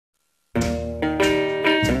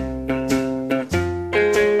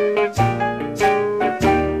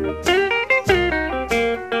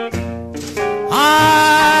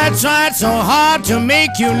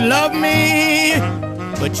make you love me,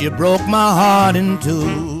 but you broke my heart in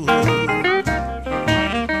two.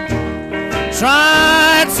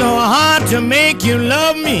 Tried so hard to make you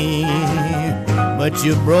love me, but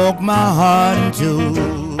you broke my heart in two.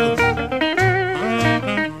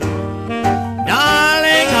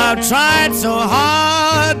 Darling, I've tried so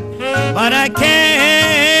hard, but I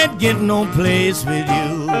can't get no place with you.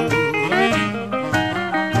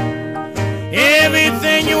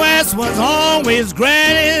 Everything you asked was always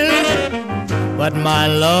granted, but my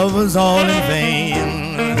love was all in vain.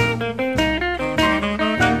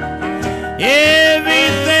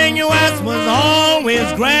 Everything you asked was always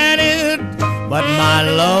granted, but my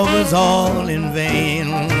love was all in vain.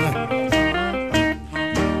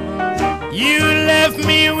 You left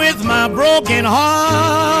me with my broken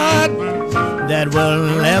heart that will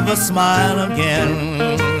never smile again.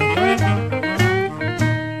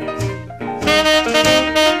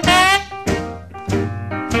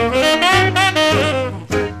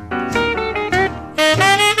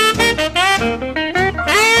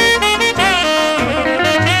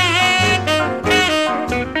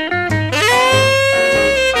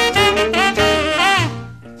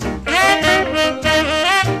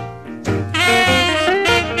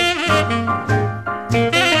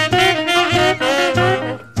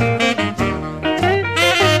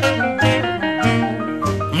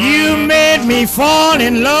 Fall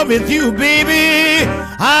in love with you, baby.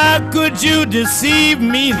 How could you deceive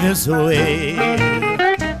me this way?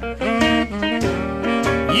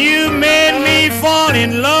 You made me fall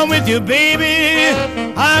in love with you, baby.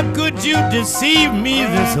 How could you deceive me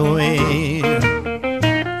this way?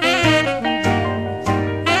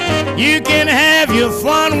 You can have your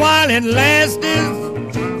fun while it lasted,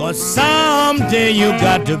 'cause someday you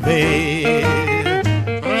got to pay.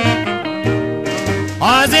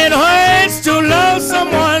 Cause it hurts to love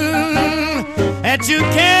someone that you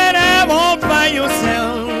can't have all by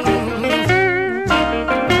yourself.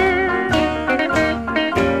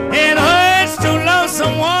 It hurts to love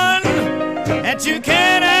someone that you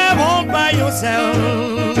can't have all by yourself.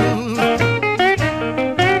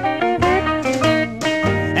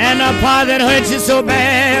 And the part that hurts you so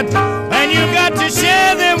bad, and you got to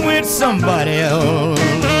share them with somebody else.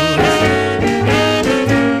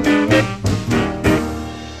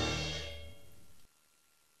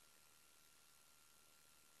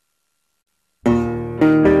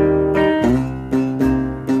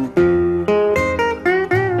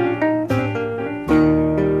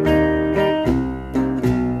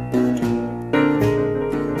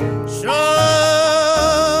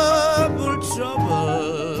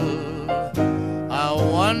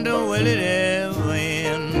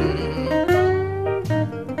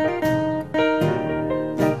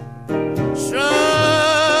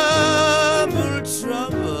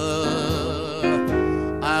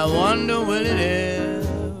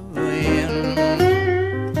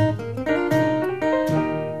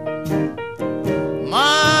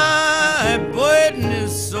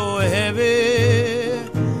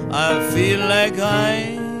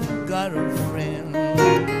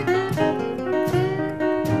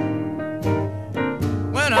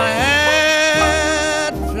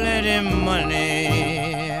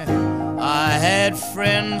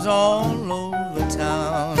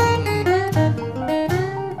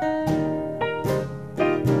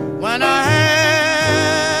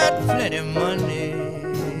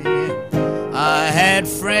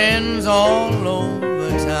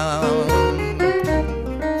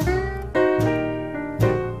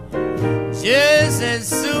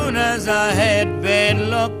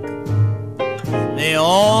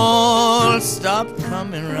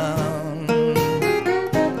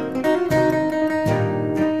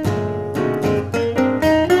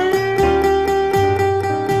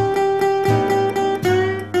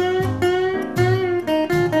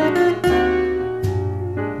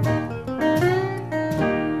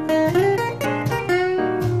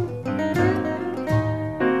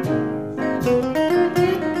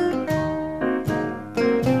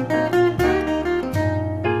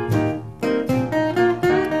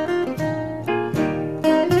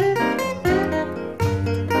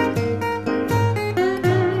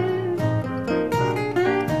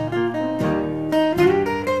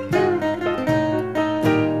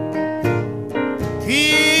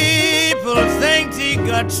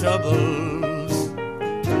 Troubles,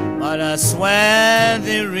 but I swear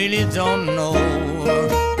they really don't know.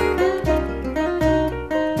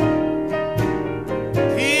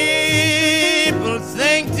 People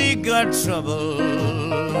think they got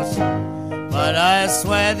troubles, but I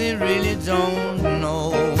swear they really don't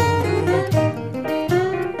know.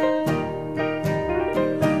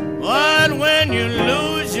 But when you lose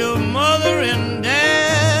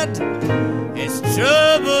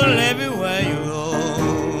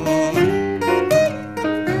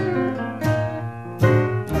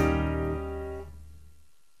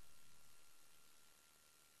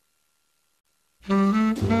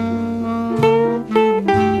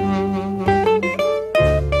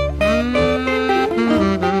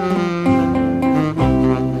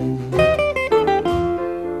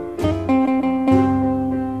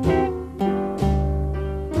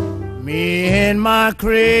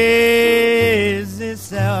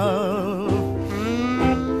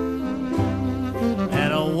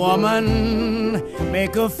woman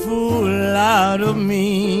make a fool out of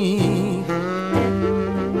me.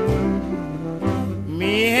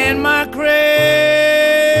 Me and my crazy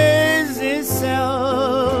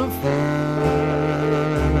self.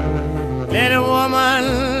 Let a woman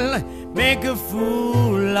make a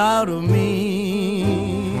fool out of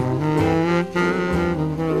me.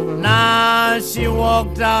 Now she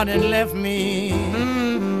walked out and left me.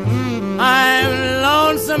 I'm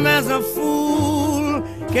lonesome as a fool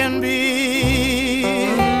can be.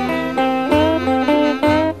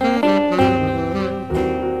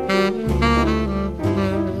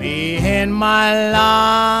 Me and my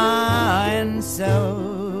lying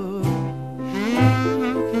self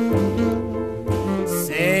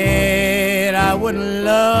said I wouldn't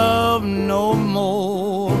love no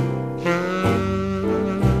more.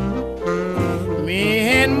 Me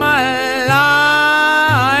and my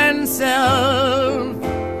lying self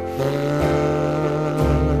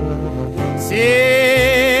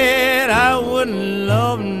said I wouldn't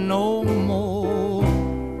love no more.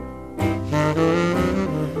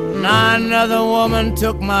 Now another woman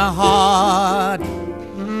took my heart,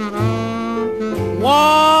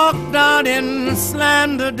 walked out and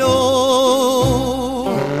slammed the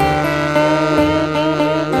door.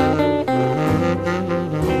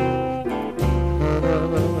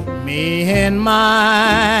 Me and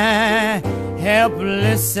my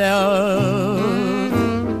helpless self,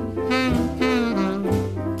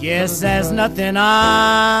 guess there's nothing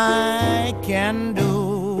I can do.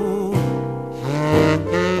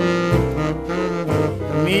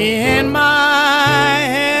 Me and my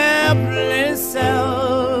helpless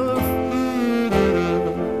self,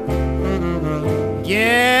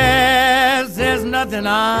 guess there's nothing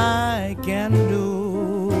I can do.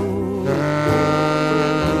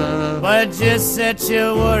 But just sit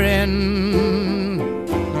you worrying,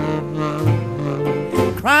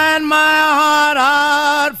 crying my heart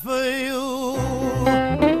out for you.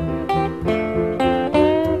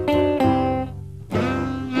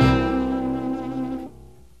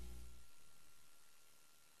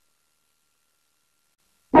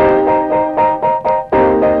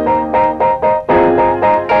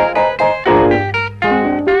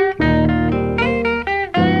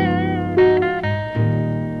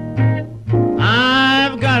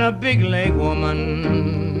 Big leg woman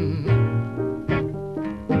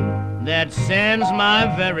that sends my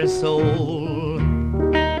very soul.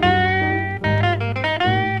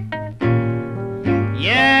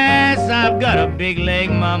 Yes, I've got a big leg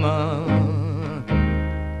mama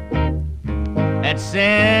that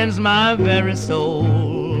sends my very soul.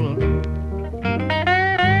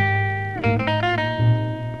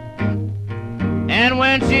 And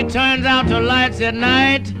when she turns out the lights at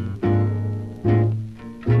night,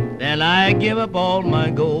 then I give up all my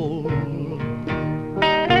gold.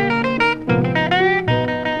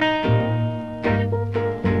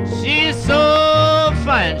 She's so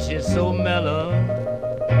fine, she's so mellow,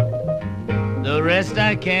 the rest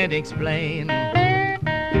I can't explain.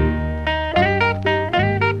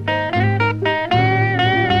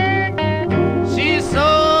 She's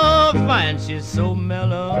so fine, she's so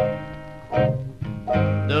mellow,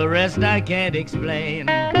 the rest I can't explain.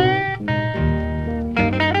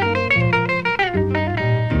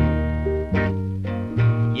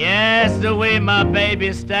 Yes, the way my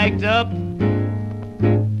baby's stacked up,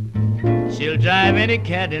 she'll drive any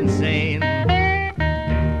cat insane.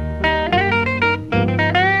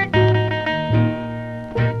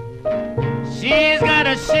 She's got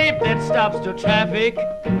a shape that stops the traffic,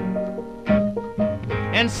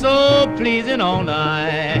 and so pleasing on the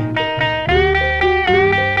eye.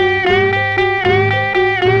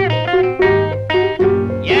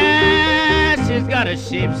 Yeah, she's got a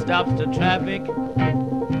shape stops the traffic,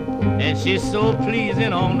 and she's so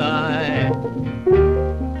pleasing on the eye.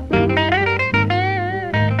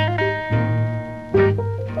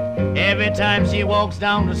 Every time she walks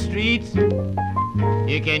down the street,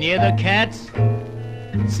 you can hear the cats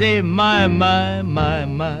say, my, my, my,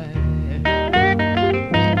 my.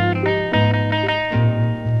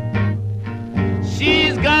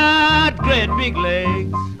 She's got great big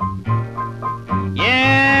legs,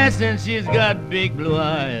 yes, and she's got big blue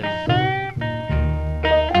eyes.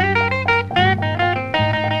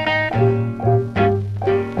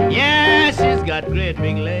 She's got great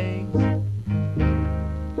big legs.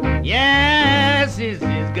 Yes, she's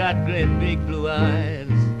got great big blue eyes.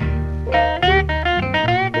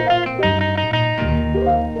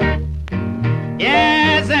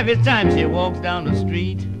 Yes, every time she walks down the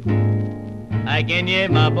street, I can hear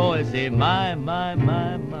my boy say, my, my,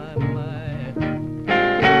 my, my, my.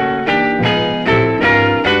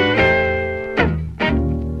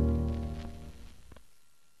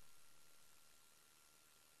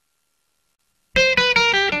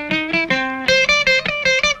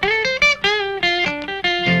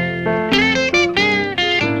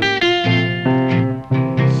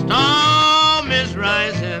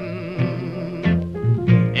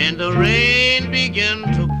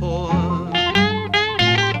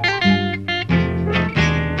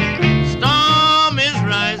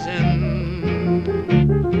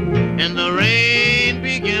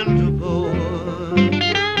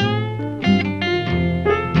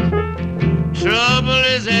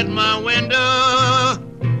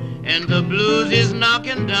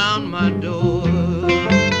 knocking down my door.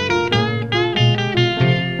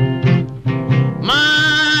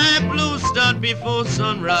 My blues start before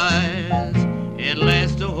sunrise and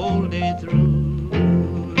last the whole day through.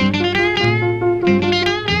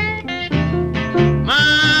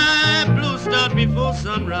 My blues start before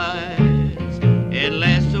sunrise and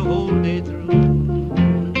last the whole day through.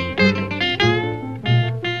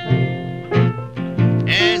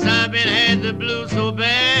 As I've been had the blues so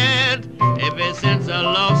bad ever since I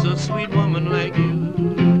lost a sweet woman like you.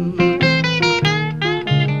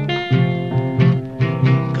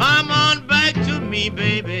 Come on back to me,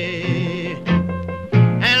 baby,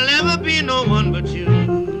 and never be no one but you.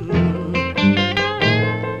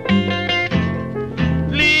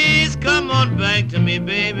 Please come on back to me,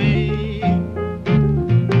 baby,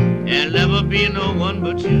 and never be no one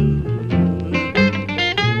but you.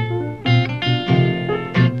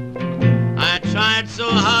 I tried so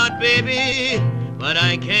hard, baby, but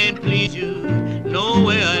I can't please you, no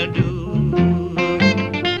way I do.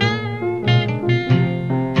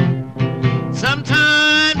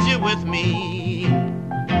 Sometimes you're with me,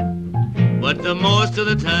 but the most of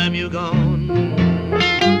the time you're gone.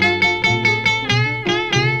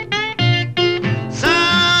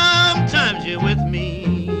 Sometimes you're with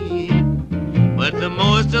me, but the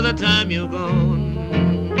most of the time you're gone.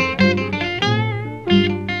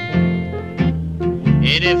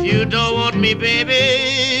 And if you don't want me,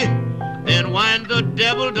 baby, then why in the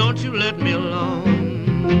devil don't you let me alone?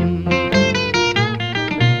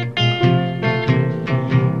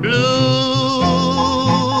 Blues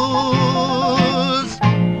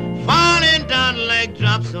falling down like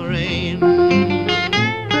drops of rain.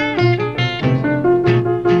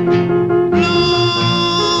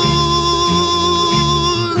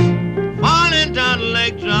 Blues falling down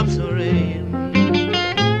like drops of rain.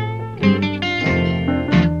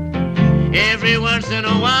 Every once in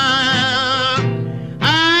a while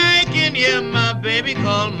I can hear my baby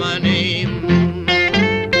call my name.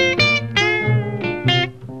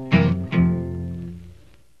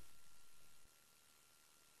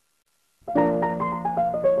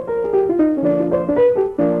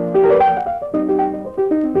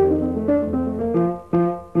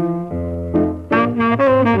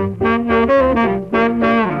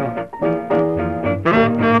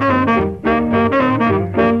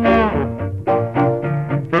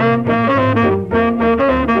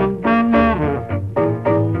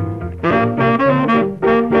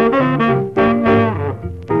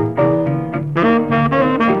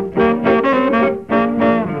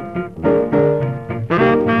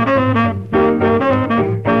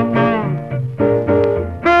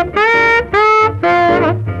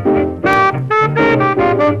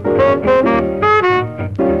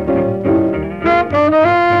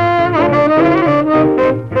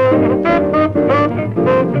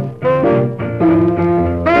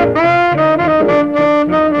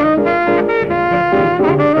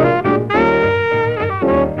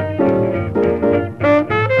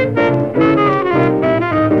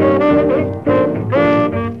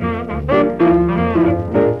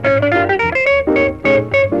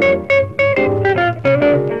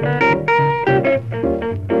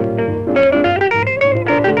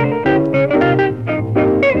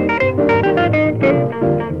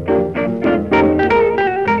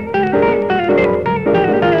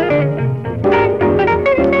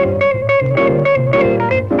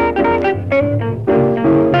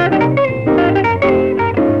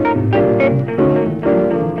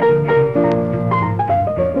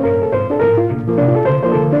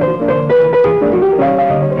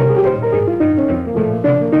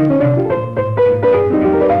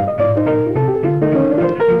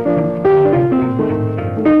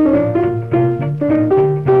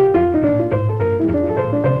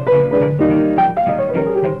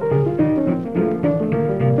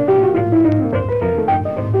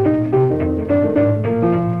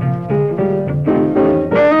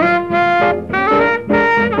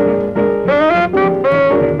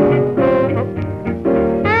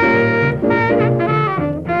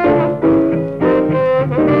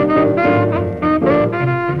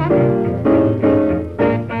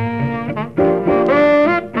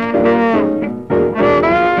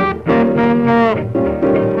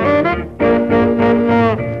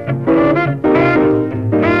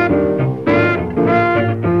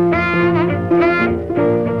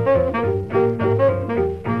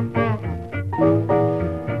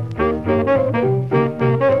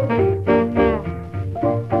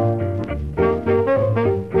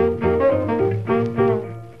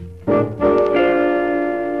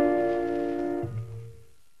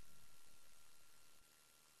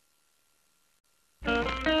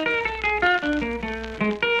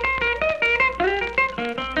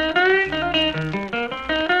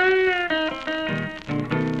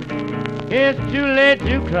 It's too late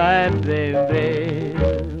to cry, baby.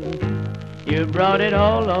 You brought it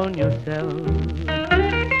all on yourself.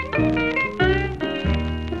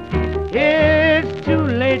 It's too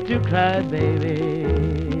late to cry, baby.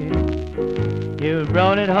 You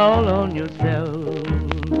brought it all on yourself.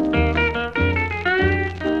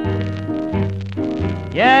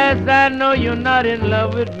 Yes, I know you're not in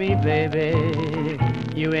love with me, baby.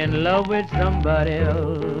 You're in love with somebody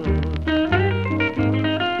else.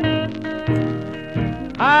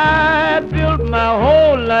 I built my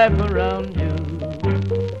whole life around you,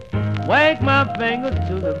 wag my fingers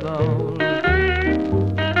to the bone.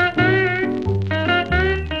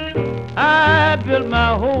 I built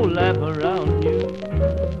my whole life around you,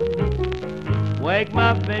 wag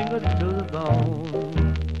my fingers to the bone.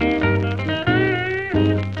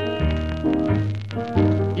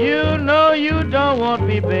 You know you don't want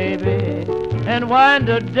me, baby, and why in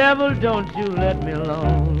the devil don't you let me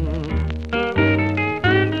alone?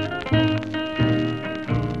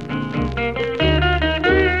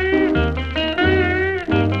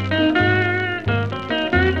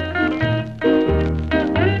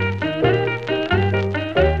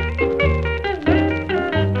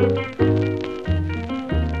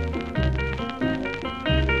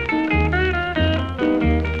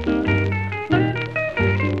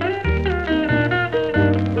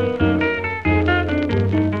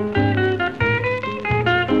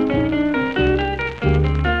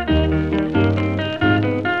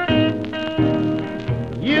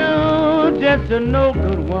 Just a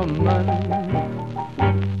no-good woman,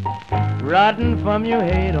 rotten from your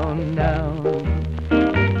head on down.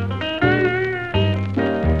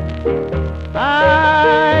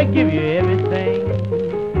 I give you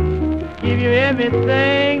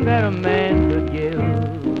everything that a man could give.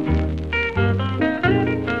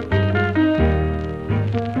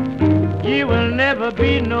 You will never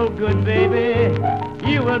be no good, baby.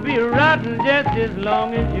 You will be rotten just as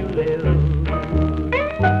long as you live.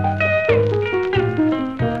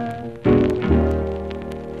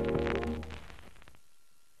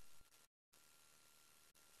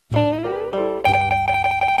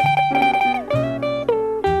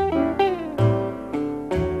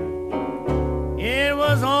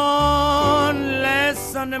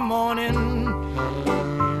 Sunday morning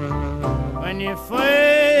when you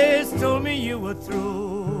first told me you were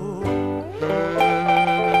through.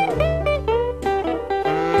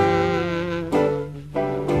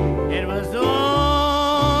 It was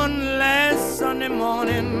on last Sunday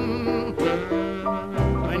morning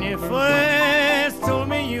when you first told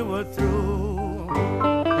me you were through.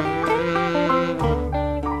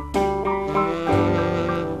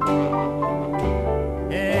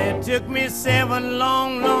 It took me 7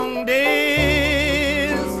 long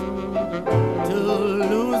days to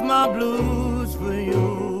lose my blues for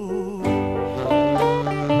you.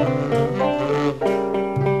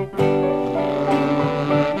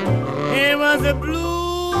 It was a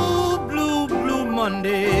blue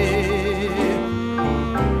Monday,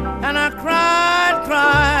 and I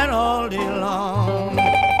cried all day long.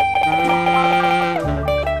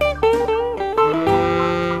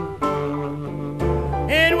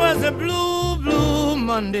 It was a blue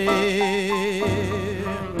Monday,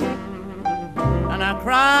 and I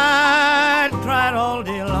cried all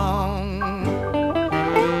day long.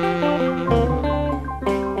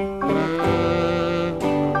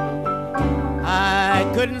 I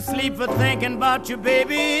couldn't sleep for thinking about you,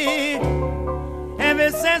 baby,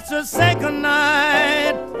 ever since the second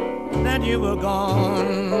night that you were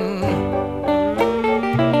gone.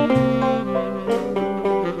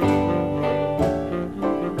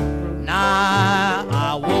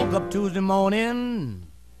 Up Tuesday morning,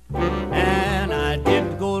 and I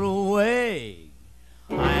didn't go to work.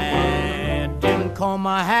 I didn't comb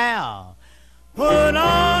my hair, put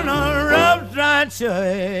on a rough dried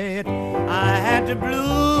shirt. I had the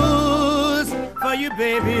blues for you,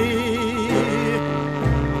 baby.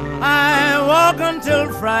 I walk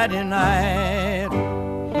until Friday night.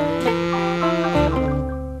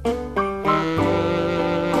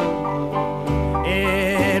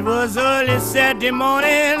 It was early Saturday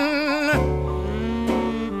morning,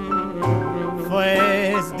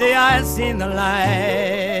 first day I seen the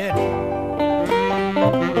light.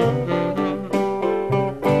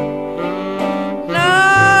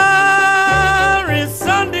 Now it's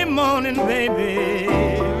Sunday morning, baby,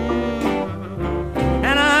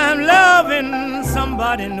 and I'm loving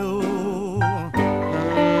somebody new.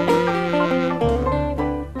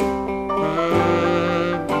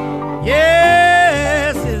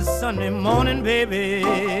 Yes, it's Sunday morning, baby,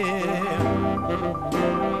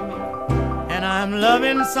 and I'm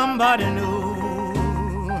loving somebody new.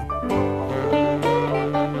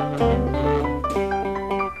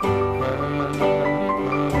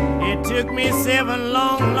 took me 7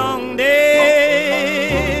 long, long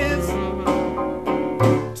days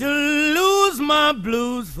to lose my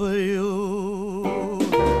blues for you.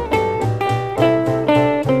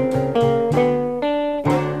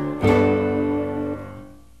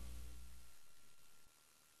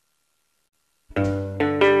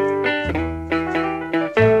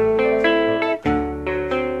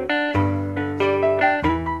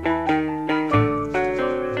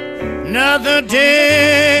 Another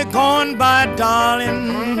day gone by,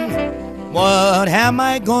 darling, what am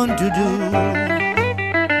I going to do?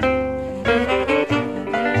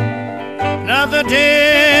 Another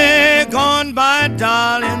day gone by,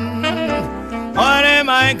 darling, what am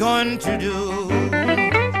I going to do?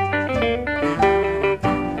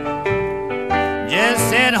 Just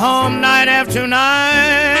sit home night after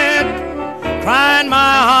night, crying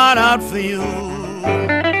my heart out for you.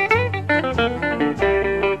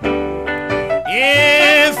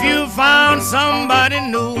 If you found somebody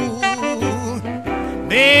new,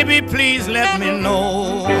 baby, please let me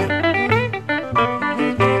know.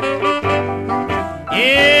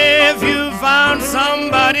 If you found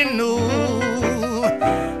somebody new,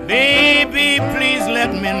 baby, please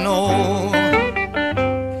let me know.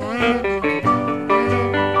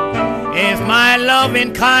 If my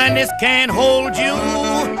loving kindness can't hold you,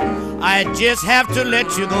 I just have to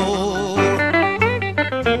let you go.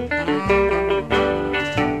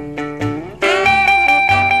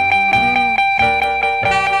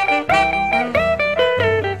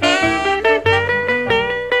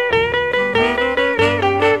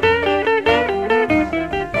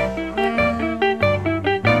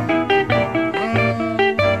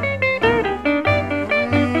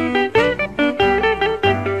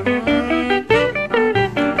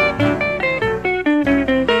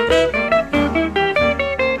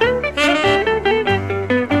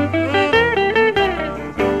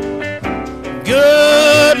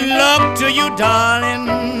 Darling,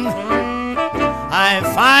 I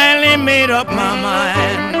finally made up my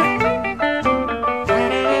mind.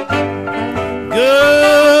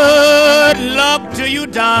 Good luck to you,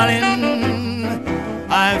 darling,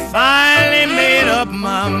 I finally made up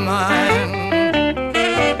my mind.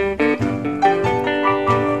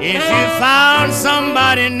 If you found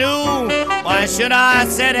somebody new, why should I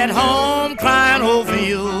sit at home crying over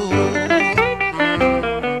you?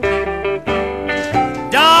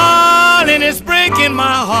 It's breaking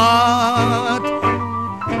my heart,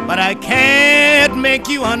 but I can't make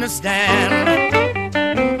you understand.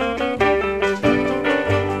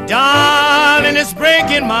 Darling, it's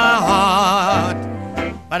breaking my heart,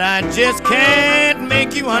 but I just can't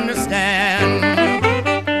make you understand.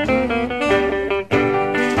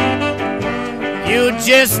 You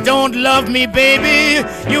just don't love me, baby.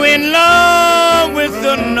 You're in love with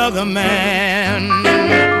another man.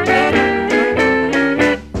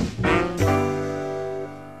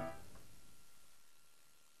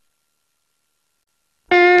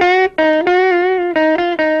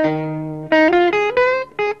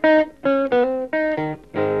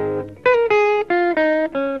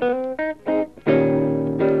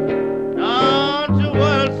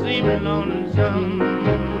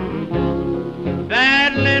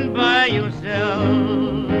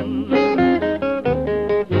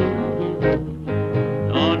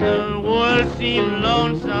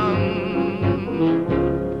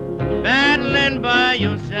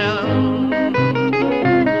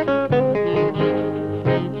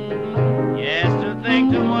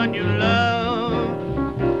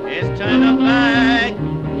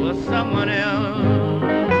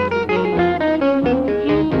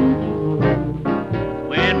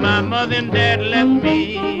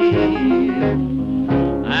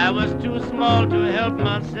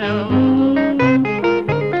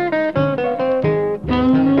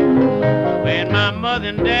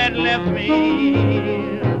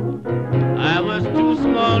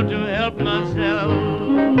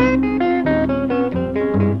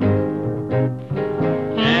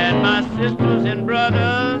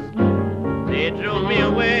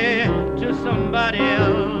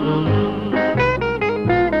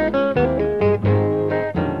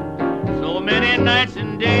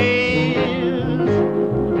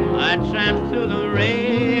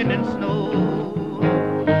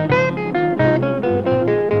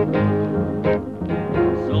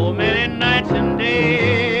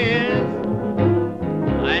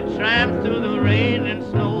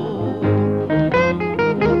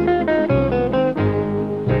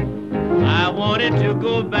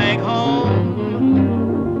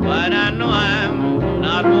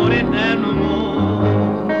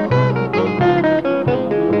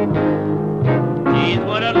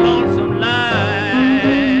 What a lonesome life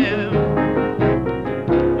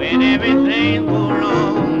things go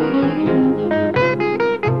wrong.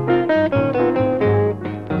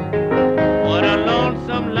 What a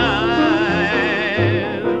lonesome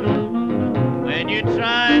life when you're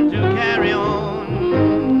trying to carry on.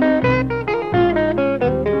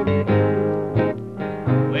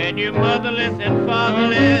 When you're motherless and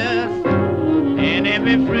fatherless, and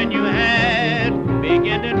every friend you had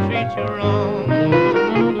began to treat you wrong.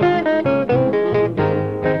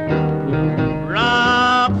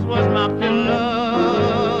 Rocks was my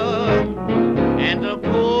pillow, and the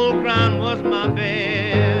cold ground was my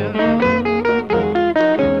bed.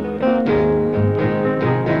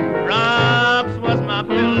 Rocks was my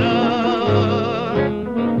pillow,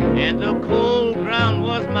 and the cold ground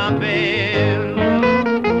was my bed.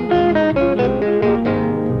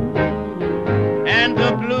 And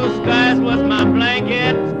the blue skies was my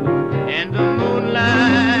blanket, and the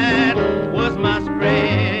moonlight was my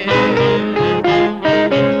spread.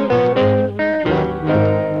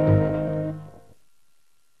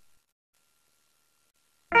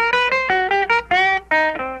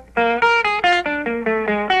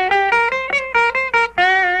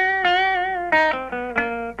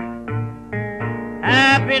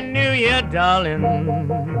 Happy New Year, darling.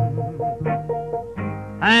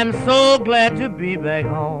 I'm so glad to be back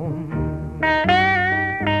home.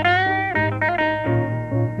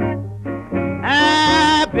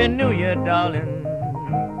 Happy New Year, darling.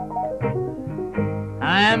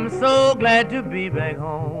 I'm so glad to be back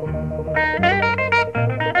home.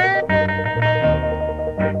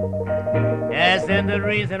 Yes, and the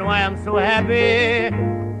reason why I'm so happy,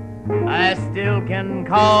 I still can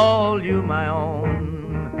call you my own.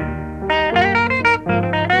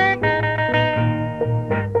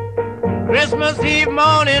 Christmas Eve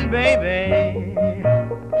morning, baby,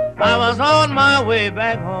 I was on my way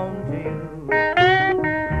back home to you.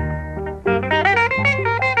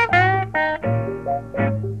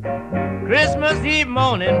 Christmas Eve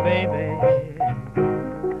morning, baby,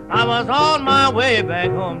 I was on my way back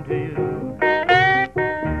home to you.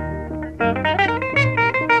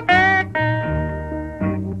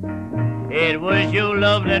 It was your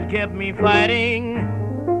love that kept me fighting,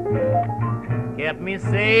 kept me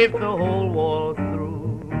safe the whole war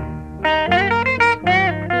through.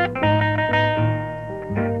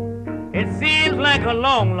 It seems like a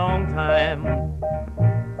long, long time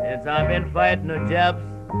since I've been fighting the Japs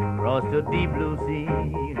across the deep blue sea.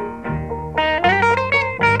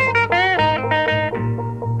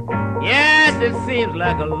 Yes, it seems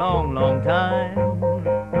like a long, long time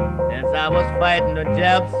since I was fighting the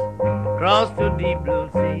Japs across the deep blue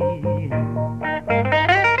sea.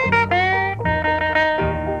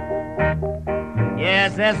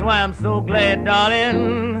 Yes, that's why I'm so glad,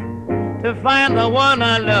 darling, to find the one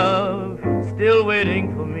I love still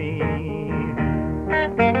waiting for me.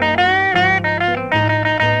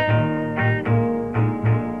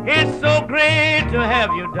 It's so great to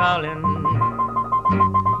have you, darling,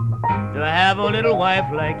 to have a little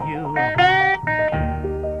wife like you.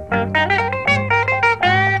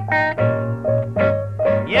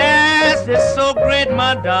 Yes, it's so great,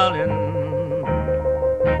 my darling,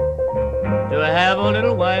 to have a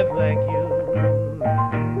little wife like you.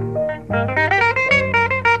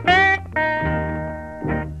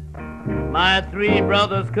 My three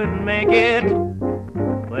brothers couldn't make it,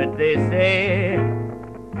 but they say,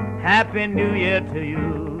 Happy New Year to you.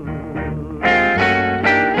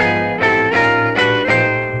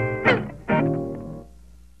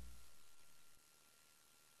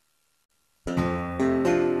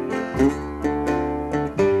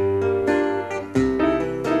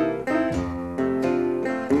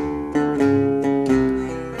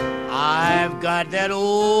 That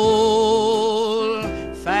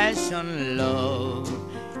old-fashioned love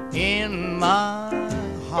in my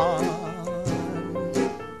heart,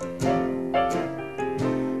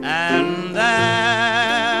 and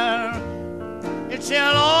there it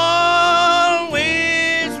shall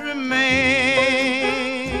always remain.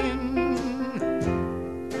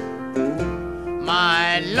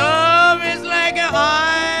 My love is like an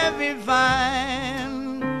ivy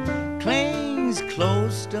vine, clings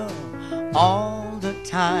close to all the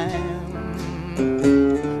time.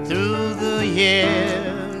 Through the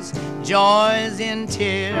years, joys and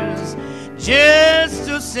tears, just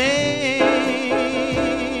the same.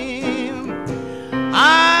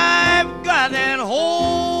 I've got that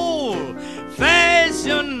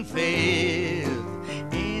old-fashioned faith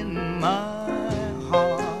in my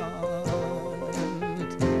heart,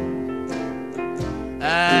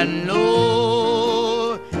 and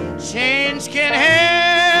no change can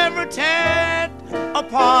ever tear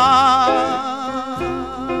apart.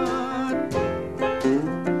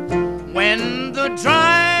 When When the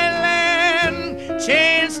dry land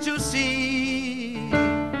chance to see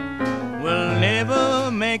will never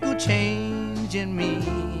make a change in me.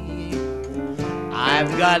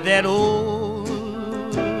 I've got that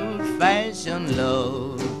old-fashioned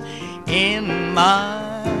love in my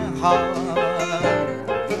heart.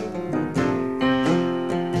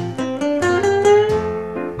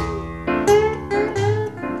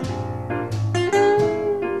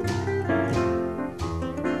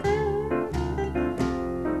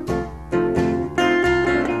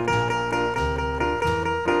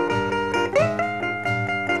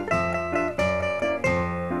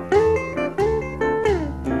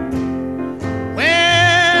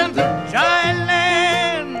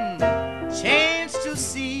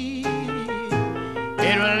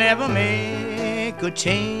 Make a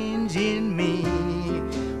change in me,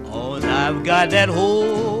 'cause I've got that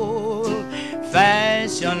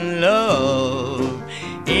old-fashioned love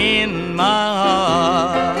in my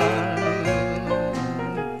heart.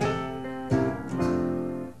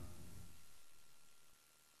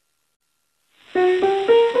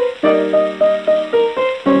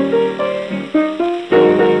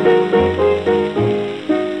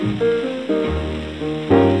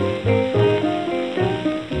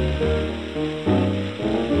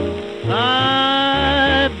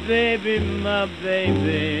 My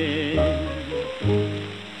baby,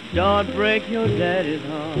 don't break your daddy's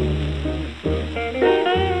heart.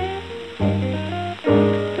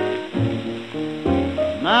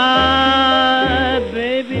 My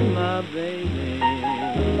baby,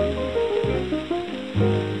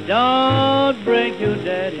 don't break your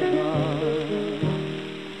daddy's heart.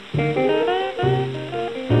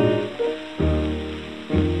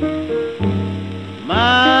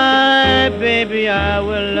 My baby, I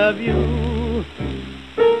will love you.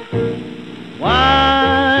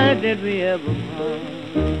 Why did we ever part?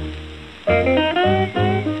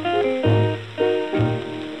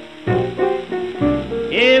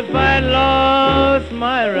 If I lost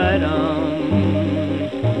my right arm,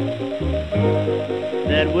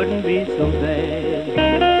 that wouldn't be so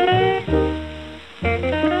bad.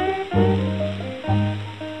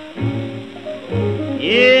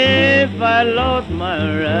 If I lost my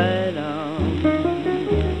right arm,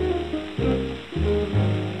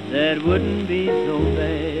 that wouldn't be so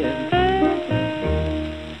bad.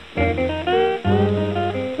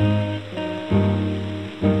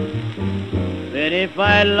 But if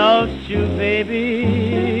I lost you,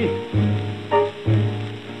 baby,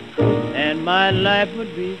 and my life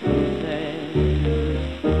would be so sad.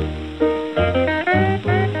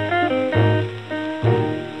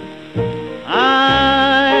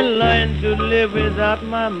 I learned to live without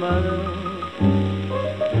my mother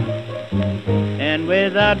and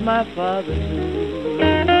without my father too.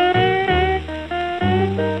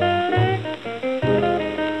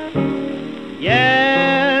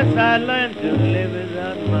 Yes, I learned to live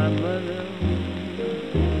without my mother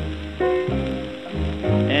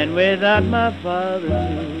and without my father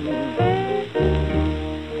too.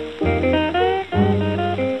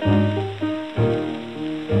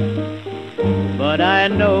 But I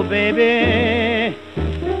know, baby,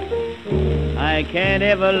 I can't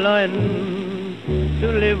ever learn to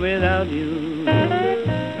live without you.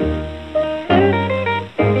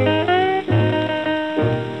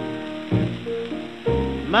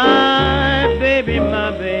 My baby,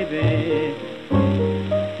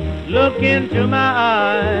 look into my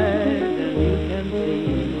eyes and you can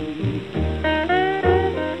see.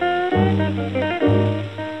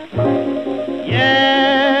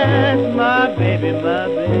 Yes, my baby,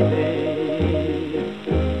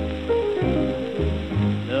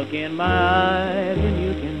 look in my eyes and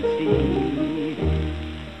you can see.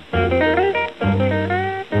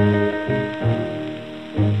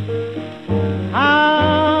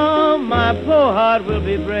 How my poor heart will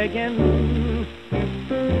be breaking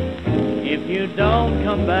if you don't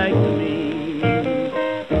come back to me.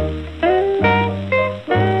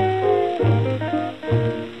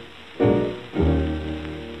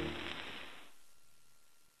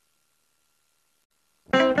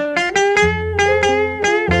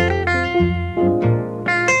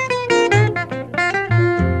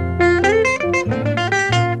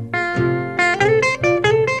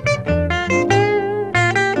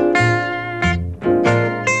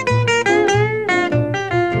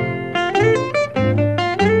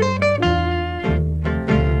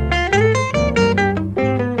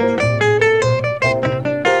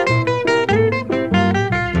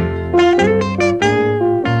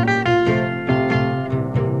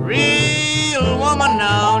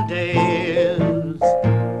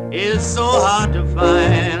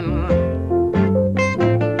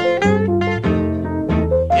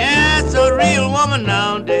 woman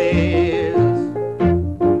nowadays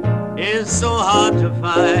is so hard to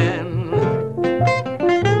find.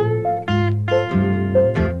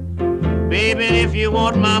 Baby, if you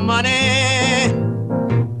want my money,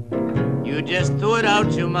 you just throw it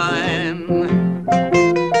out your mind.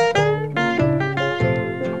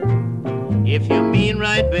 If you mean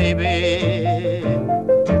right, baby,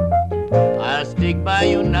 I'll stick by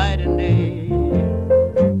you night and day.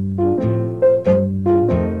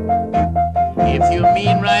 If you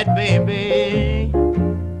mean right, baby,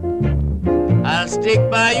 I'll stick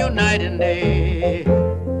by you night and day.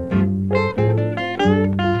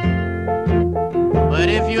 But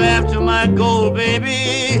if you after my gold,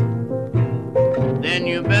 baby, then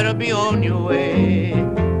you better be on your way.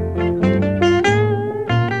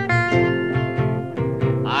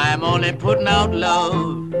 I'm only putting out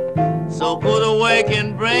love, so go to work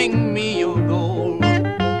and bring me your gold.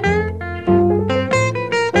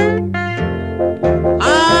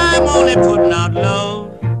 I'm only putting out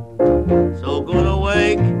love, so go to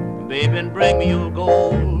work, baby, and bring me your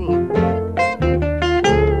gold.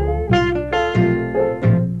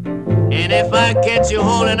 And if I catch you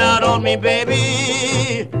holding out on me,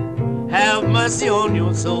 baby, have mercy on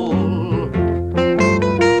your soul.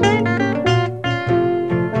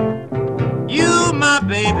 You my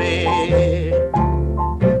baby,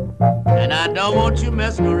 and I don't want you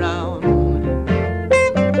messing around.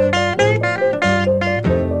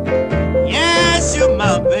 Yes, you're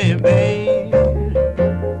my baby,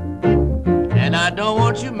 and I don't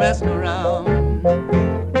want you messing around.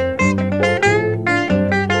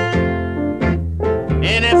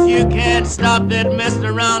 And if you can't stop that messing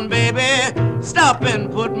around, baby, stop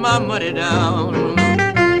and put my money down.